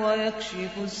دَعَاهُ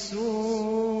وَيَكْشِفُ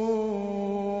السُّوءَ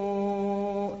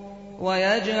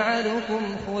وَيَجْعَلُكُمْ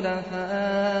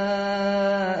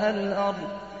خُلَفَاءَ الْأَرْضِ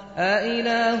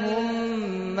أَإِلَٰهٌ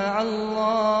مَّعَ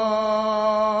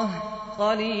اللَّهِ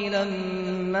قَلِيلًا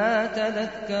مَا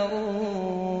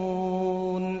تَذَكَّرُونَ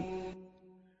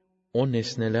O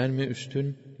nesneler mi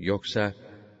üstün, yoksa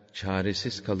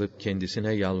çaresiz kalıp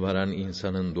kendisine yalvaran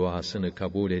insanın duasını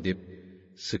kabul edip,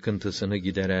 sıkıntısını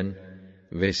gideren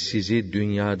ve sizi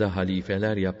dünyada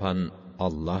halifeler yapan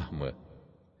Allah mı?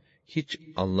 Hiç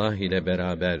Allah ile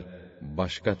beraber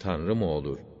başka tanrı mı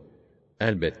olur?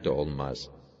 Elbette olmaz.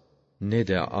 Ne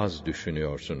de az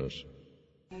düşünüyorsunuz.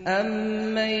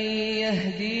 أَمَّنْ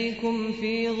يَهْدِيكُمْ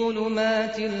فِي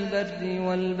ظُلُمَاتِ الْبَرِّ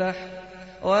وَالْبَحْرِ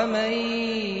وَمَنْ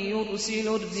يُرْسِلُ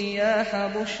الرِّيَاحَ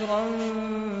بُشْرًا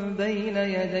بَيْنَ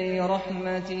يَدَيْ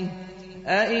رَحْمَتِهِ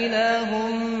أَإِلَٰهٌ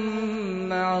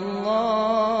مَّعَ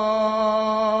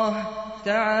اللَّهِ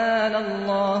تَعَالَى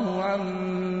اللّٰهُ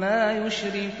عَمَّا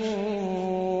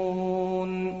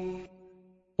يُشْرِكُونَ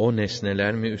O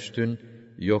nesneler mi üstün,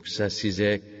 yoksa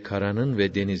size karanın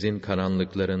ve denizin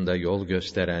karanlıklarında yol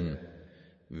gösteren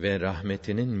ve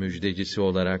rahmetinin müjdecisi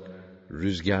olarak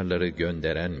rüzgarları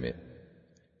gönderen mi?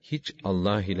 Hiç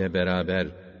Allah ile beraber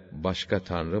başka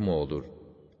tanrı mı olur?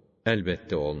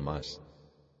 Elbette olmaz.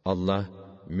 Allah,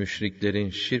 müşriklerin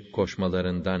şirk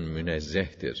koşmalarından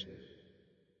münezzehtir.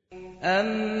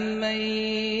 أَمَّنْ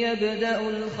يَبْدَأُ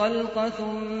الْخَلْقَ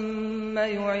ثُمَّ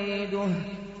يُعِيدُهُ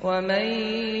وَمَنْ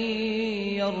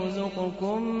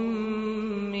يَرْزُقُكُم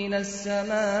مِّنَ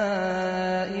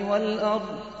السَّمَاءِ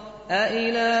وَالْأَرْضِ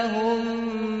أَإِلَٰهٌ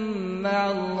مَّعَ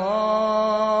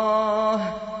اللَّهِ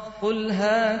قُلْ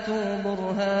هَاتُوا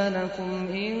بُرْهَانَكُمْ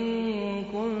إِن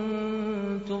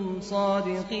كُنتُمْ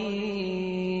صَادِقِينَ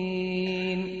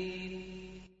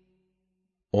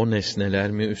O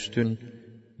nesneler mi üstün,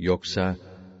 yoksa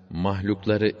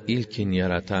mahlukları ilkin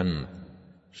yaratan,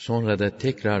 sonra da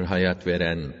tekrar hayat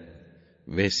veren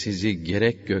ve sizi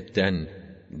gerek gökten,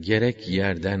 gerek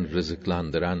yerden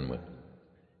rızıklandıran mı?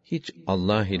 Hiç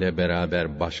Allah ile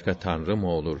beraber başka tanrı mı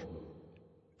olur?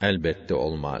 Elbette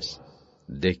olmaz.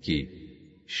 De ki,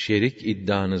 şerik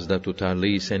iddianızda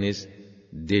tutarlıysanız,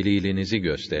 delilinizi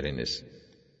gösteriniz.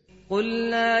 قُلْ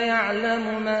لَا يَعْلَمُ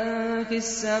مَنْ فِي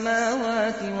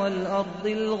السَّمَاوَاتِ وَالْأَرْضِ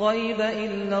الْغَيْبَ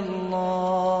إِلَّا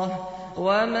اللَّهُ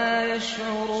وَمَا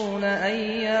يَشْعُرُونَ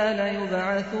أَيَّانَ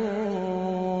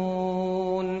يُبْعَثُونَ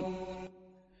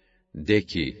De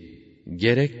ki,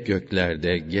 gerek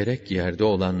göklerde, gerek yerde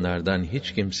olanlardan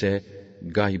hiç kimse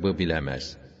gaybı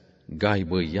bilemez.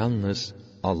 Gaybı yalnız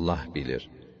Allah bilir.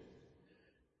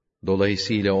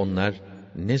 Dolayısıyla onlar,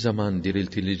 ne zaman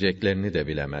diriltileceklerini de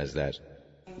bilemezler.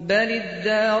 بَلِ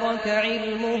ادَّارَكَ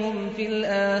عِلْمُهُمْ فِي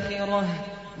الْآخِرَةِ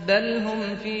بَلْ هُمْ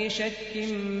فِي شَكٍّ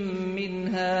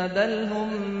مِّنْهَا بَلْ هُمْ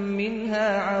مِنْهَا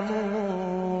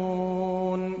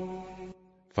عَمُونَ.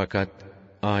 Fakat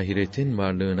ahiretin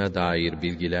varlığına dair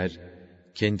bilgiler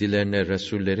kendilerine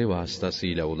resulleri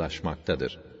vasıtasıyla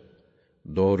ulaşmaktadır.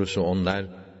 Doğrusu onlar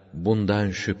bundan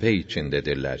şüphe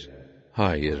içindedirler.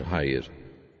 Hayır, hayır.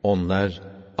 Onlar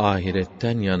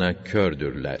ahiretten yana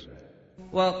kördürler.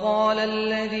 وَقَالَ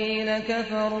الَّذ۪ينَ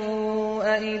كَفَرُوا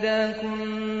أَإِذَا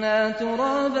كُنَّا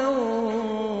تُرَابًا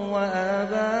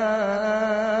وَآبَاؤُنَا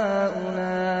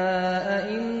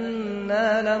أَإِنَّا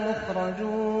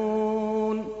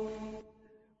لَمُخْرَجُونَ.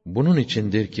 Bunun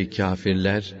içindir ki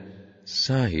kâfirler,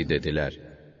 sahi dediler,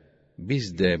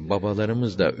 biz de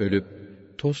babalarımız da ölüp,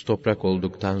 toz toprak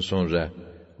olduktan sonra,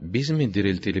 biz mi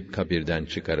diriltilip kabirden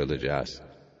çıkarılacağız?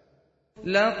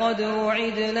 لَقَدْ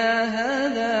وُعِدْنَا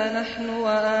هَذَا نَحْنُ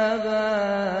وَآبَاؤُنَا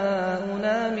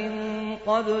مِنْ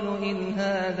قَبْلُ إِنْ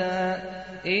هَذَا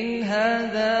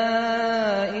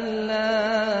إِلَّا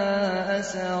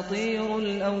أَسَاطِيرُ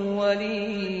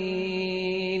الْأَوَّلِينَ.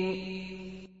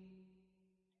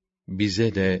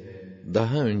 Bize de,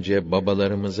 daha önce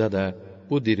babalarımıza da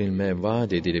bu dirilme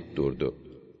vaat edilip durdu.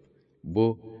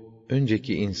 Bu,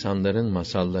 önceki insanların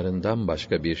masallarından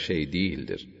başka bir şey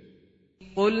değildir.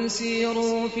 قُلْ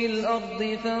سِيرُوا فِي الْأَرْضِ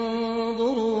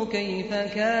فَانظُرُوا كَيْفَ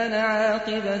كَانَ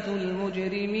عَاقِبَةُ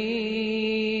الْمُجْرِمِينَ.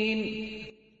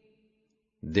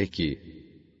 De ki,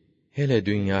 hele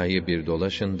dünyayı bir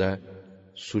dolaşın da,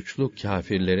 suçlu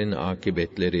kâfirlerin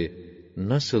akıbetleri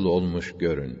nasıl olmuş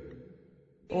görün.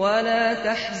 وَلَا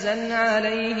تَحْزَنْ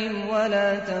عَلَيْهِمْ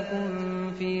وَلَا تَكُنْ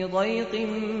فِي ضَيْقٍ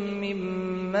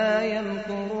مِّمَّا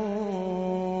يَمْكُرُونَ.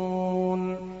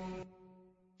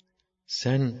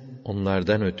 Sen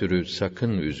onlardan ötürü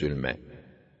sakın üzülme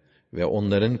ve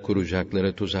onların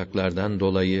kuracakları tuzaklardan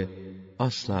dolayı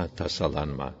asla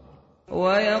tasalanma.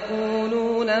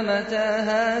 وَيَقُولُونَ مَتَى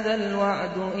هَذَا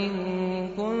الْوَعْدُ إِن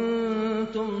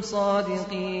كُنتُمْ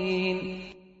صَادِقِينَ.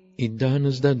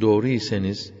 İddianızda doğru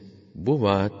iseniz, bu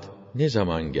vaat ne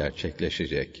zaman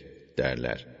gerçekleşecek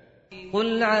derler.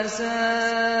 قُلْ عَسَىٰ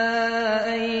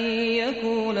أَن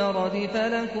يَكُونَ رَدِفَ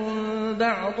لَكُمْ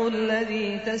بَعْضُ الَّذ۪ي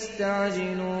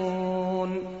تَسْتَعْجِلُونَ.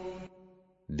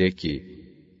 De ki,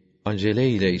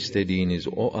 aceleyle istediğiniz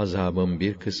o azabın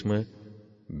bir kısmı,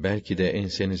 belki de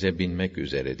ensenize binmek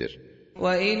üzeredir.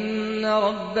 وَإِنَّ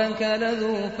رَبَّكَ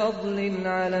لَذُو فَضْلٍ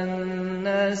عَلَى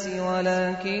النَّاسِ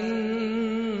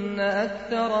وَلَكِنَّ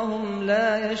أَكْثَرَهُمْ لَا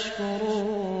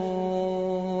يَشْكُرُونَ.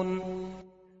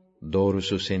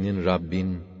 Doğrusu senin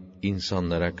Rabbin,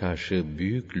 insanlara karşı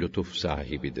büyük lütuf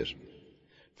sahibidir.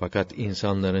 Fakat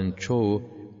insanların çoğu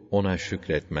ona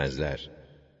şükretmezler.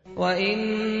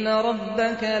 وَإِنَّ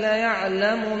رَبَّكَ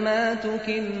لَيَعْلَمُ مَا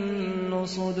تُكِنُّ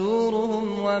صُدُورُهُمْ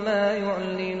وَمَا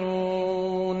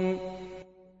يُعْلِنُونَ.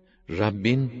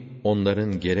 Rabbin,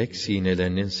 onların gerek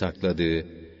sinelerinin sakladığı,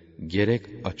 gerek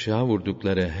açığa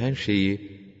vurdukları her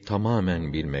şeyi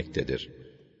tamamen bilmektedir.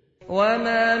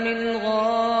 وَمَا مِنْ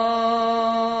غَائِبَةٍ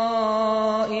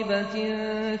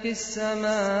فِي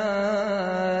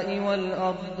السَّمَاءِ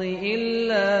وَالْأَرْضِ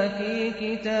إِلَّا فِي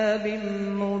كِتَابٍ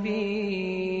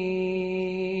مُبِينٍ.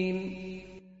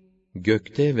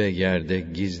 Gökte ve yerde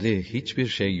gizli hiçbir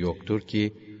şey yoktur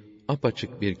ki,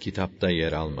 apaçık bir kitapta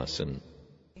yer almasın.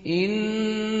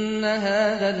 إِنَّ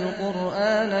هَذَا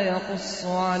الْقُرْآنَ يَقُصُّ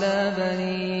عَلَى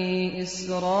بَنِي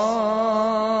إِسْرَائِيلَ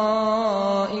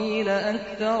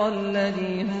أَكْثَرَ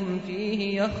الَّذ۪ي هُمْ ف۪يهِ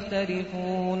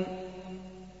يَخْتَلِفُونَ.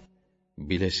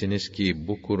 Bilesiniz ki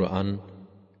bu Kur'an,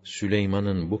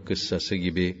 Süleyman'ın bu kıssası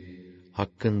gibi,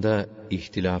 hakkında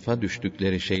ihtilafa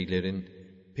düştükleri şeylerin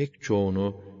pek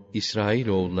çoğunu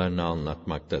İsrailoğullarına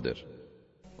anlatmaktadır.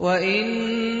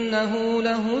 وَإِنَّهُ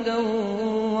لَهُدًى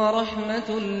وَرَحْمَةٌ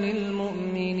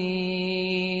لِلْمُؤْمِنِينَ.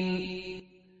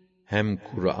 Hem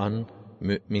Kur'an,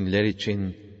 mü'minler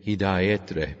için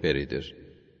hidayet rehberidir,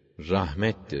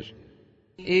 rahmettir.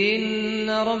 إِنَّ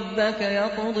رَبَّكَ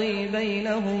يَقْضِي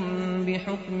بَيْنَهُمْ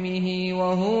بِحُكْمِهِ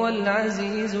وَهُوَ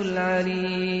الْعَزِيزُ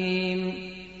الْعَلِيمُ.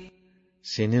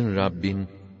 Senin Rabbin,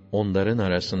 onların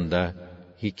arasında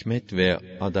hikmet ve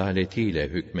adaletiyle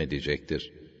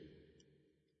hükmedecektir.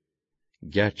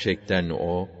 Gerçekten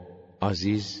O,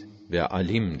 aziz ve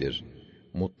alimdir,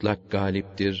 mutlak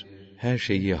galiptir, her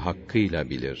şeyi hakkıyla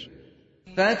bilir.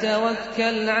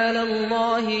 فَتَوَكَّلْ عَلَى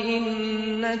اللّٰهِ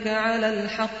اِنَّكَ عَلَى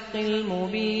الْحَقِّ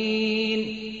الْمُب۪ينَ.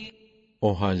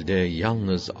 O halde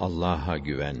yalnız Allah'a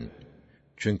güven.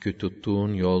 Çünkü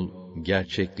tuttuğun yol,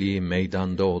 gerçekliği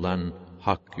meydanda olan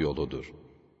hak yoludur.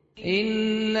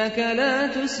 إنك لا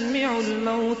تسمع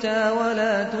الموتى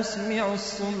ولا تسمع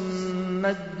الصم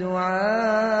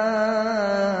الدعاء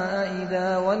إذا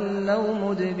ولوا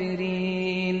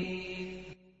مدبرين.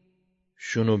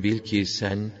 Şunu bil ki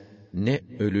sen ne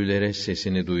ölülere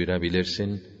sesini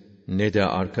duyurabilirsin, ne de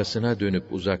arkasına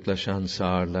dönüp uzaklaşan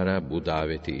sağırlara bu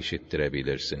daveti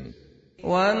işittirebilirsin.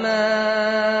 وَمَا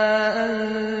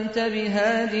أَنْتَ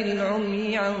بِهَادِ الْعُمْيِ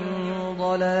عَنْ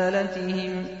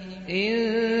ضَلَالَتِهِمْ إِنْ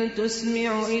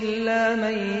تُسْمِعُ إِلَّا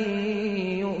مَنْ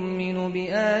يُؤْمِنُ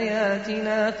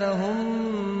بِآيَاتِنَا فَهُمْ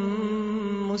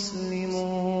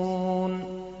مُسْلِمُونَ.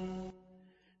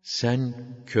 Sen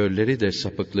körleri de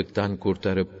sapıklıktan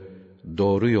kurtarıp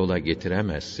doğru yola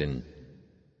getiremezsin.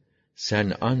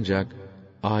 Sen ancak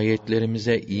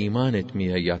ayetlerimize iman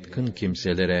etmeye yatkın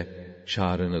kimselere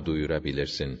çağrını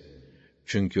duyurabilirsin.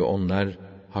 Çünkü onlar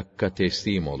hakka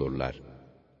teslim olurlar.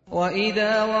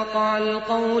 وَإِذَا وَقَعَ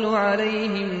الْقَوْلُ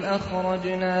عَلَيْهِمْ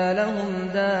أَخْرَجْنَا لَهُمْ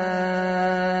دَابَّةً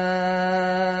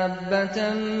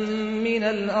مِّنَ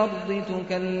الْأَرْضِ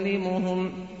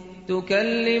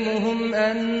تُكَلِّمُهُمْ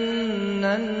أَنَّ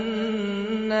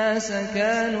النَّاسَ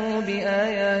كَانُوا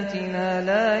بِآيَاتِنَا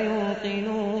لَا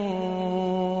يُوقِنُونَ.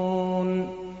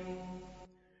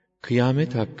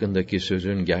 Kıyamet hakkındaki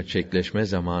sözün gerçekleşme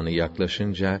zamanı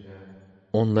yaklaşınca,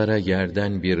 onlara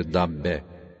yerden bir dabbe,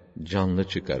 canlı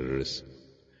çıkarırız.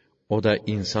 O da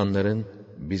insanların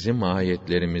bizim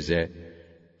ayetlerimize,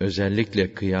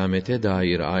 özellikle kıyamete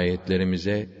dair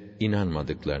ayetlerimize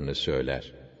inanmadıklarını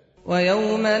söyler.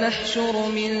 وَيَوْمَ نَحْشُرُ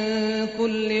مِنْ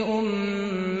كُلِّ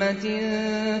أُمَّةٍ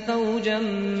فَوْجًا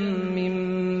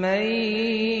مِّمَّنْ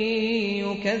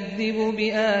يُكَذِّبُ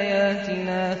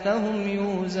بِآيَاتِنَا فَهُمْ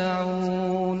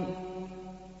يُوزَعُونَ.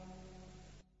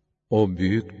 O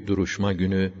büyük duruşma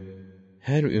günü,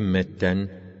 her ümmetten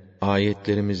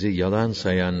ayetlerimizi yalan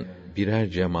sayan birer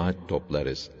cemaat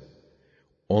toplarız.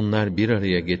 Onlar bir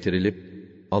araya getirilip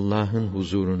Allah'ın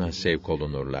huzuruna sevk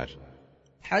olunurlar.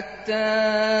 حَتَّى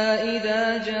إِذَا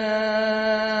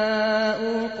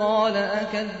جَاءُوا قَالَ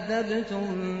أَكَذَّبْتُمْ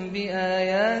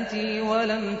بِآيَاتِي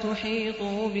وَلَمْ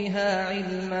تُحِيطُوا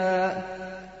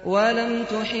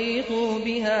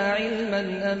بِهَا عِلْمًا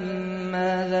أَمْ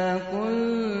مَاذَا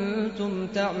كُنْتُمْ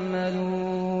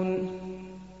تَعْمَلُونَ.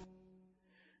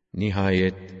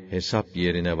 Nihayet hesap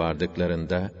yerine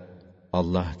vardıklarında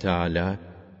Allah Teala,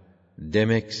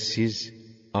 demek siz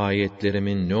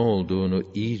ayetlerimin ne olduğunu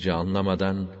iyice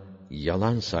anlamadan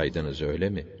yalan saydınız öyle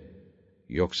mi?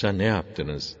 Yoksa ne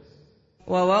yaptınız?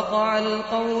 وَوَقَعَ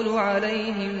الْقَوْلُ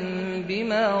عَلَيْهِمْ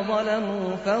بِمَا ظَلَمُوا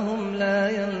فَهُمْ لَا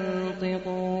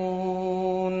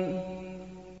يَنْطِقُونَ.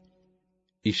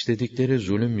 İşledikleri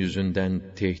zulüm yüzünden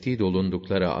tehdit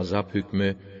olundukları azap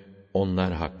hükmü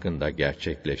onlar hakkında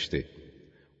gerçekleşti.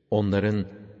 Onların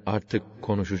artık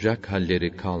konuşacak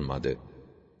halleri kalmadı.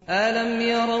 أَلَمْ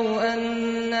يَرَوْا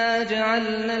أَنَّا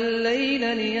جَعَلْنَا اللَّيْلَ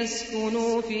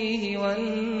لِيَسْكُنُوا فِيهِ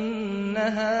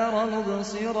وَالنَّهَارَ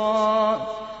مُبْصِرًا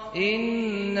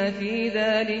إِنَّ فِي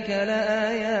ذَلِكَ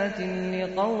لَآيَاتٍ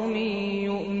لِقَوْمٍ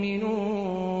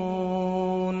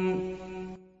يُؤْمِنُونَ.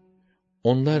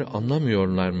 Onlar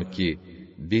anlamıyorlar mı ki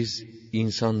biz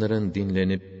insanların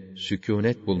dinlenip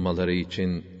sükûnet bulmaları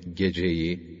için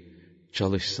geceyi,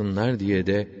 çalışsınlar diye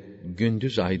de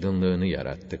gündüz aydınlığını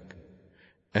yarattık.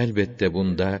 Elbette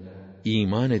bunda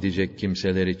iman edecek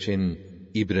kimseler için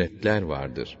ibretler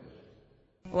vardır.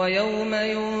 وَيَوْمَ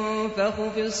يُنفَخُ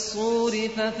فِي الصُّورِ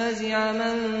فَفَزِعَ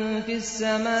مَنْ فِي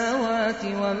السَّمَاوَاتِ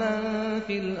وَمَنْ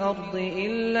فِي الْأَرْضِ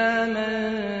إِلَّا مَنْ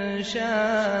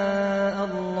شَاءَ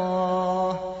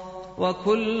اللَّهُ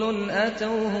وَكُلٌّ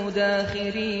أَتَوْهُ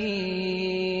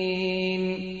دَاخِرِينَ.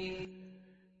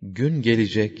 Gün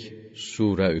gelecek,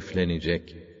 sura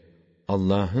üflenecek.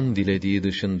 Allah'ın dilediği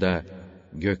dışında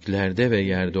göklerde ve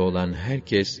yerde olan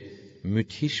herkes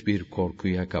müthiş bir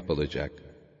korkuya kapılacak.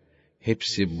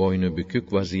 Hepsi boynu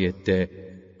bükük vaziyette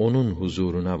onun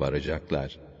huzuruna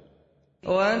varacaklar.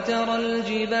 وَتَرَى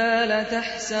الْجِبَالَ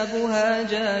تَحْسَبُهَا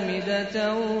جَامِدَةً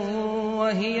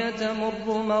وَهِيَ تَمُرُّ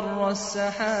مَرَّ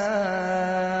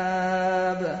السَّحَابِ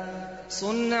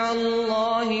صُنْعَ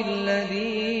اللَّهِ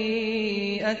الَّذِي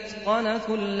أَتْقَنَ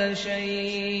كُلَّ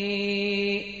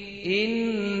شَيْءٍ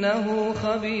إِنَّهُ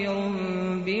خَبِيرٌ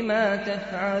بِمَا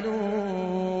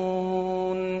تَفْعَلُونَ.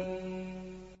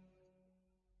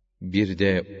 Bir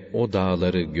de o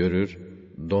dağları görür,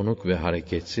 donuk ve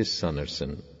hareketsiz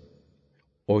sanırsın.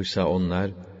 Oysa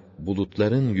onlar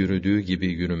bulutların yürüdüğü gibi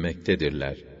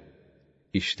yürümektedirler.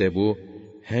 İşte bu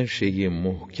her şeyi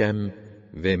muhkem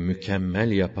ve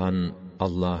mükemmel yapan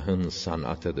Allah'ın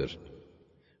sanatıdır.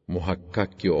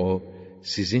 Muhakkak ki o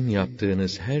sizin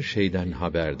yaptığınız her şeyden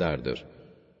haberdardır.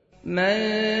 مَنْ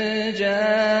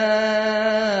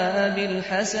جَاءَ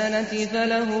بِالْحَسَنَةِ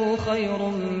فَلَهُ خَيْرٌ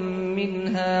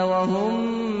مِّنْهَا وَهُمْ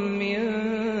مِنْ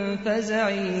فَزَعٍ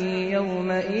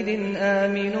يَوْمَئِذٍ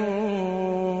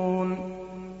آمِنُونَ.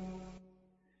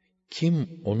 Kim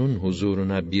onun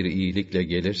huzuruna bir iyilikle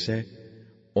gelirse,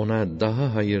 ona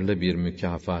daha hayırlı bir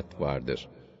mükafat vardır.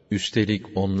 Üstelik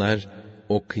onlar,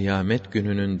 o kıyamet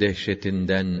gününün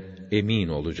dehşetinden emin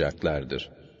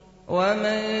olacaklardır.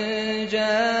 وَمَنْ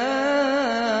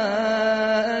جَاءَ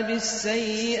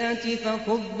بِالسَّيِّئَةِ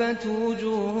فَكُبَّتْ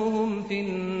وُجُوهُهُمْ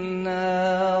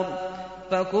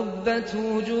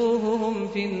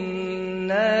فِي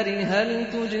النَّارِ هَلْ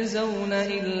تُجْزَوْنَ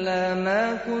إِلَّا مَا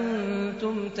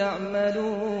كُنْتُمْ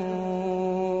تَعْمَلُونَ.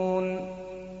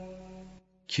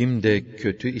 Kim de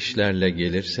kötü işlerle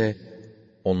gelirse,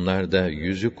 onlar da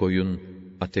yüzü koyun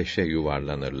ateşe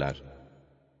yuvarlanırlar.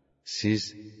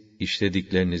 Siz,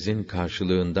 işlediklerinizin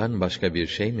karşılığından başka bir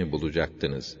şey mi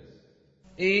bulacaktınız?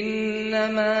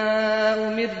 İnnemâ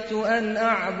umirtu en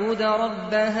a'bude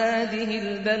rabbe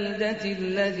hâzihil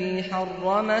beldetillezî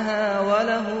harramahâ ve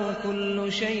lehu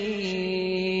kullu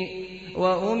şey'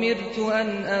 ve umirtu en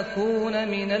ekûne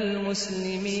minel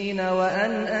muslimîn ve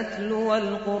en etluvel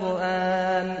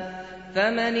Kur'an.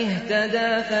 فَمَنِ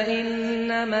اهْتَدَى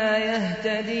فَإِنَّمَا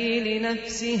يَهْتَدِي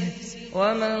لِنَفْسِهِ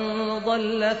وَمَنْ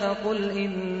ضَلَّ فَقُلْ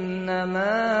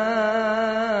إِنَّمَا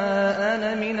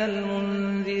أَنَا مِنَ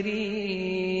الْمُنْذِرِينَ.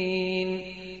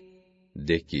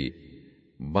 De ki,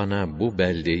 bana bu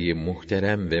beldeyi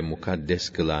muhterem ve mukaddes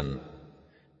kılan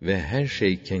ve her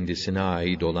şey kendisine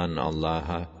ait olan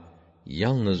Allah'a,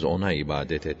 yalnız O'na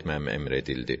ibadet etmem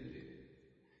emredildi.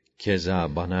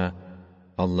 Keza bana,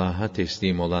 Allah'a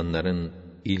teslim olanların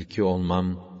ilki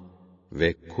olmam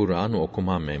ve Kur'an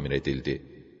okumam emredildi.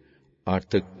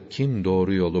 Artık kim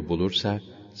doğru yolu bulursa,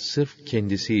 sırf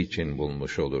kendisi için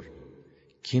bulmuş olur.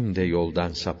 Kim de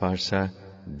yoldan saparsa,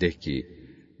 de ki,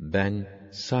 ben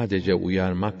sadece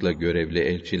uyarmakla görevli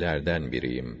elçilerden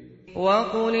biriyim.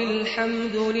 وَقُلِ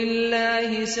الْحَمْدُ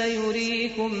لِلَّهِ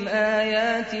سَيُرِيكُمْ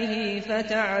آيَاتِهِ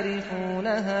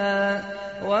فَتَعْرِفُونَهَا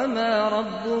وَمَا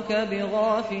رَبُّكَ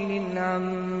بِغَافِلٍ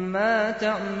عَمَّا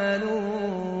تَعْمَلُونَ.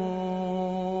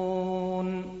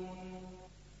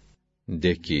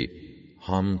 De ki,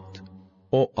 hamd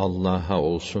o Allah'a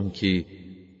olsun ki,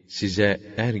 size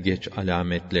er geç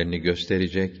alametlerini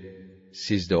gösterecek,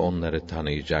 siz de onları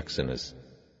tanıyacaksınız.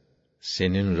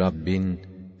 Senin Rabbin,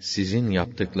 sizin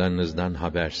yaptıklarınızdan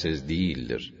habersiz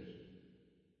değildir.